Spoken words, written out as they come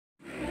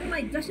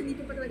lakeside. Gosh,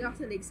 nandito pa talaga ako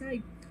sa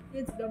lakeside.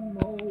 It's the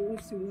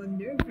most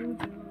wonderful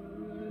time.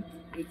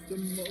 It's the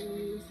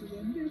most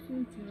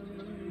wonderful time.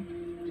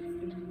 It's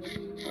the most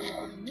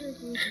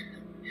wonderful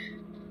time.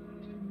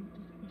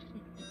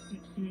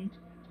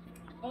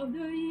 Of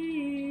the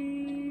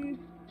year.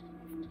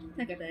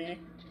 Saan ka tayo?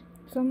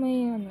 So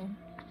may ano,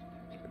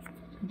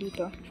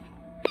 dito.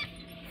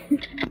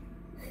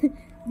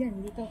 Yan,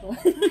 dito ko.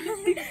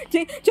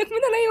 check mo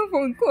na lang yung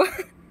phone ko.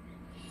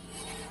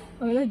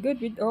 Oh, not good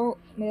with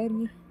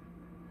Mary.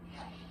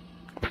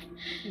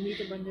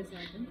 Nandito banda sa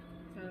atin?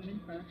 Sa amin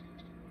pa.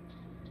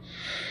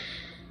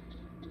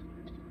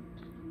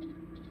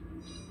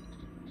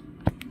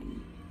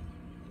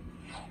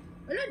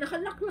 Wala,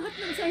 nakalock lahat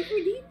ng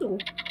cipher dito.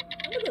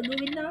 Ano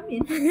gagawin namin?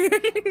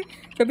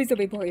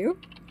 Sabay-sabay po kayo?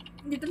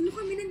 Hindi, tatlo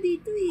kami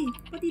nandito eh.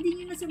 Pati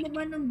din yung nasa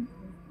baba ng...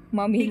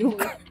 Mommy Big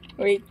Luke.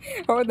 Wait,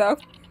 hold up.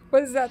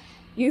 What's that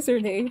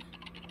username?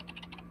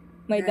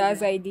 May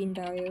Gaza. Dazay din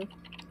tayo.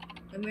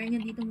 Meron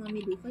nga dito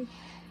Mami Luke.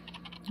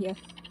 Yeah.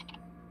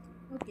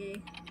 Okay.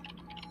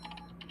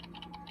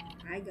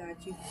 I got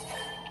you.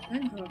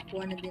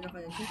 Nakakuha na din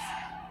ako ng chest.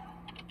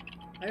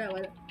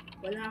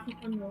 Wala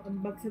akong ang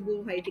bag sa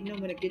buhay. Tingnan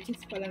mo,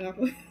 nag-chest pa lang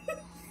ako.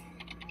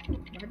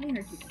 Bakit may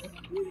heartbeat ko?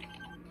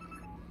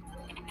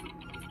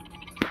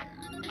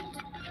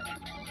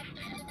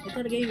 Ito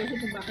talaga yung reason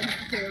kung bakit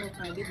nakashare ako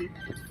kagad eh.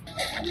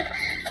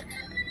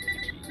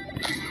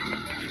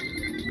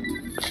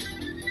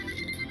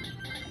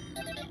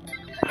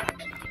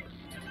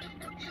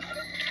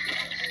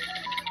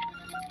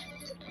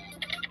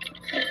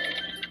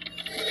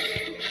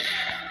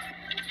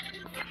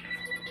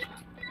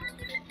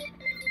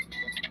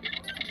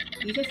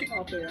 Isa si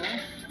Opera.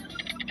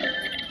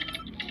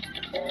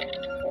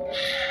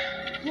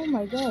 Oh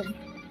my god.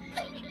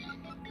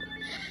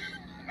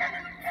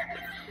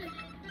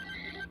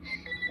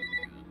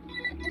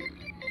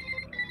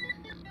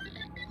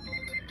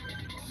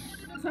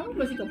 Saan mo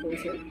ba si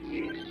Composer?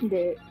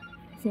 Hindi.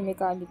 Si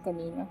mechanic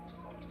kanina.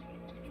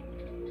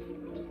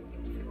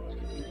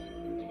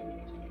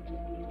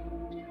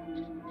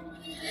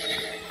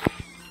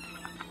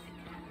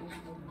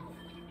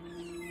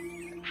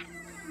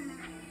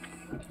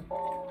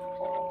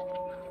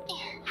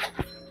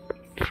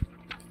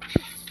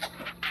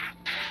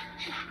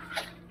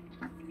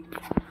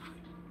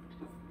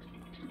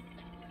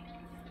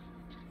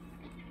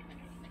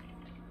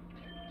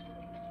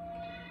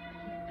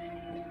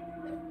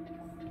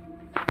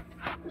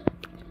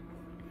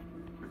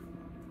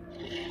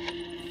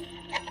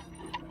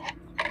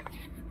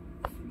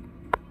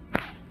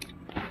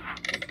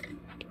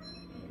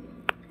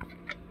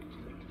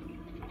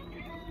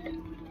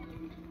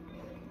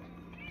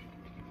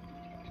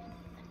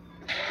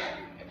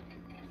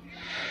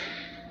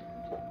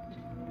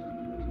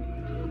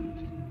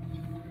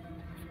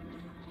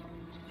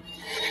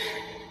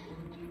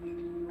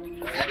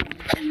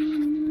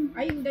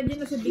 Ay, yung ganyan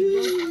na sa big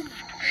boss.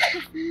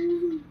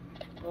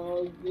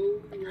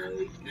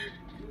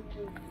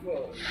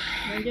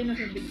 Nandiyan na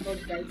sa big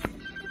boss, guys.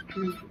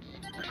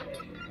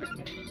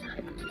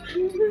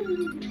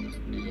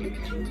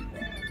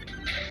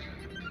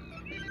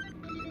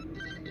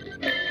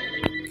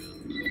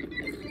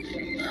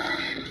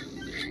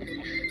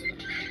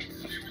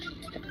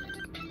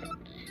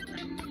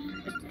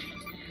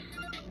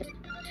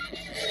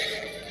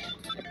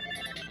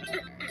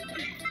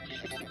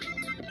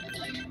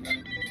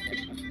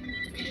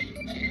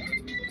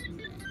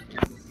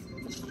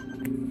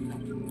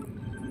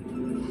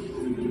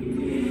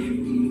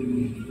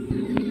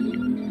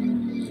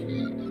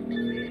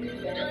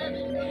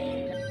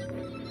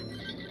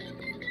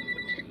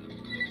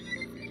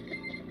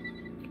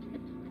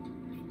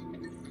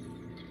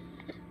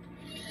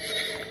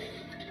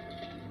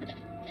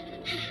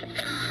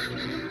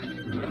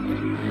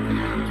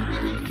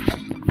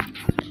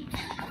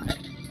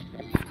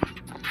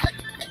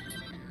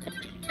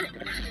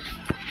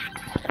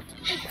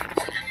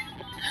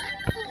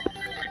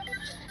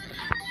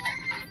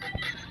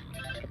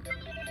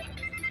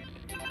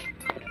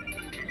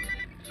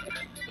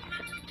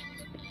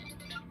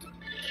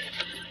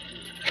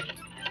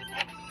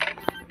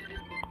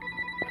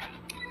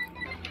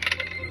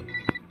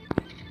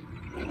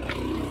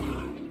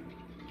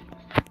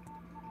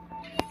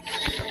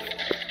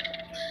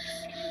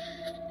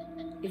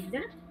 Is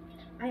that?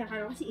 Ay,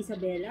 akala ko si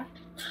Isabella.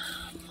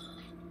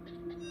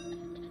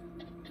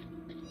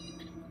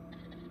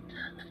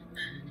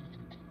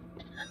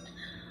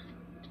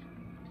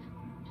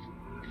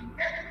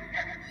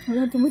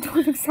 Wala,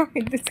 tumutulog sa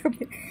akin doon sa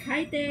bed.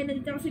 Hi, Te.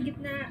 Nandito ako sa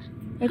gitna.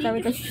 Wait,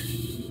 wait, wait.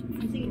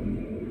 Sige.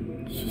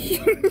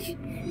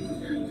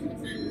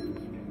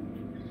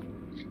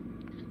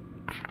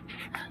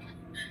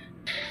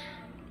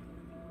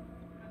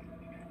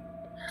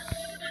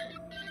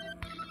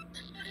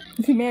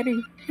 Si Mary.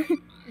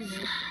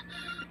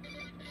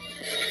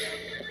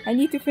 I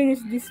need to finish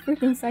this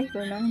freaking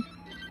cipher now.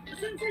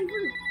 Saan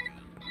cipher?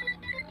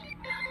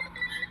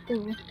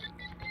 Oh.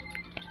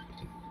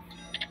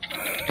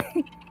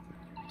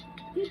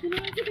 Sige,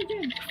 tulungan kita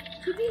dyan.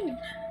 Sige.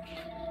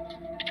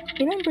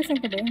 Ilan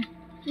percent na ba yan?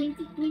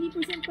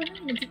 20% pa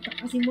lang.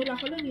 Kasimula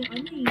ko lang yung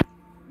ano eh.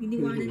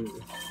 Iniwanan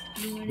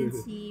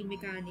si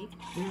mechanic.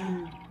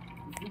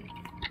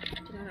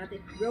 Tira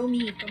natin.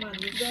 Romy, come on,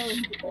 let's go.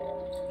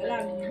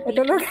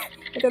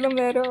 Ito lang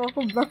meron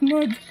ako. Back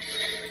mode.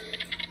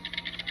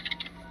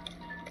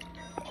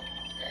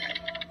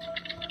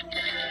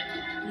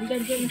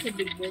 Hanggang dyan na sa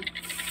big board.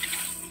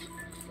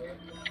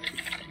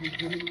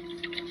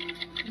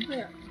 Ano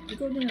kaya?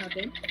 Ikaw na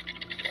natin?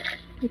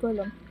 Hindi ko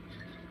alam.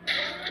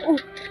 Oh!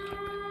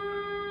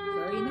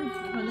 Sorry na.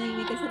 Ako na yung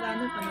may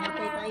kasalanan.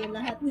 Panamatay tayo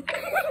lahat.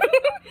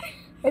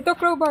 Ito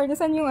crowbar.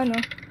 Nasaan yung ano?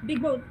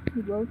 Big boat.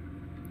 Big boat.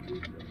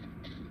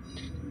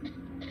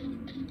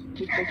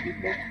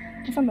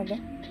 Nasaan ba?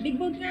 Big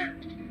boat nga.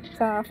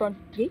 Sa front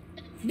gate?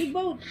 Big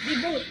boat. Big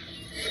boat.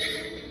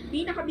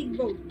 Pinaka big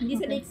boat. Hindi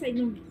sa lakeside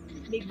ng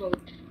big boat.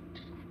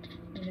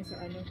 Ano sa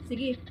ano.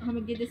 Sige,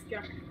 ako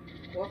mag-distract.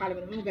 O, akala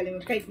mo naman magaling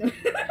mag-kite, no?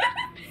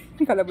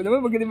 Akala mo naman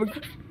magaling mag...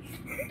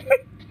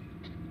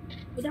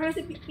 Punta ka lang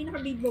sa pinaka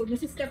big boat.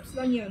 Nasa steps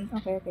lang yun.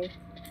 Okay.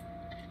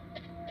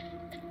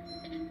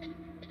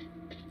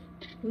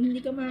 Kung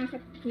hindi tayo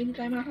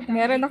makakatama.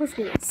 Meron ako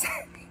scales.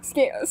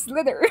 Scales,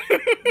 slither.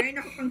 Meron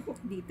ako pang hook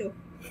dito.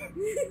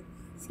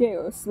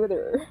 Scales,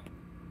 slither.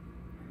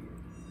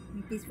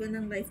 Ang peaceful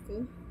ng life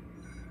ko.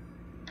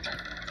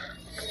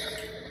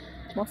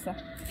 Boss na.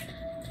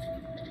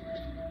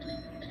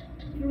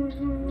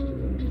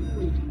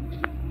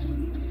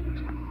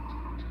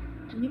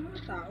 Ano yung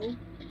mga tao?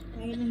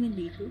 Tayo lang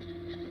nandito.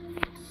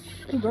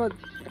 Oh God.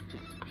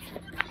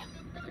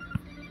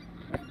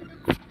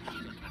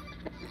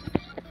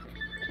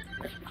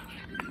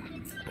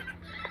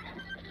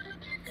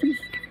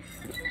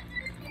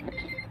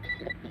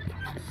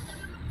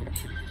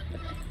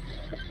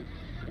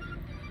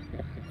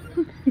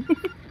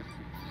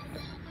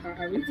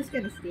 Are we just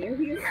gonna stare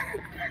here?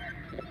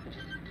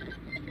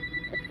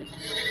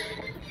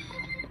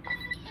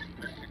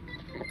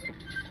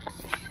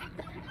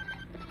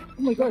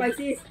 Oh my God. Bye,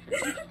 sis.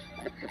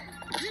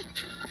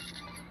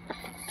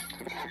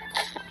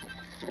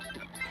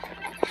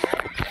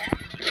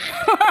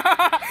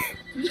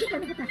 Hindi ka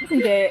nakatakas.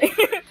 Hindi.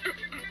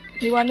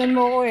 Iwanan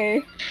mo ako eh.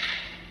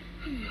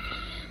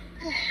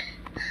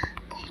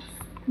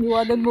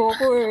 Iwanan mo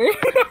ako eh.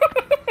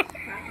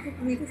 Ako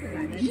po may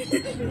kasalanan.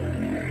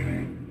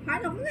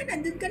 Paano ko nga?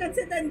 Nandun ka lang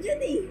sa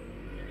dungeon eh.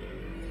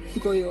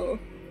 Ikaw yun.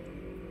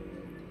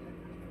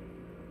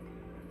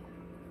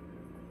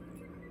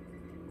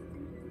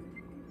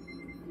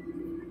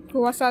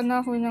 Kuha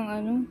sana ako ng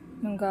ano,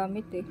 ng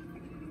gamit eh.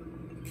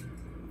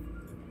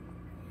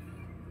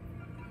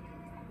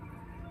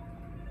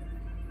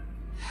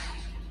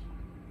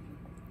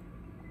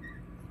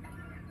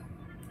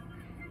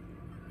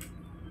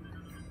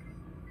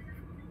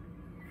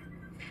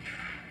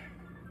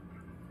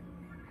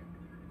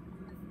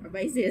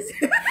 Bye, sis.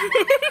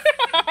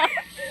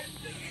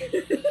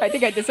 I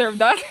think I deserve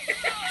that.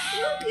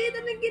 Okay,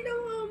 anong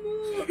ginawa mo?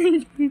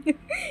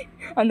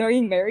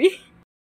 Annoying Mary.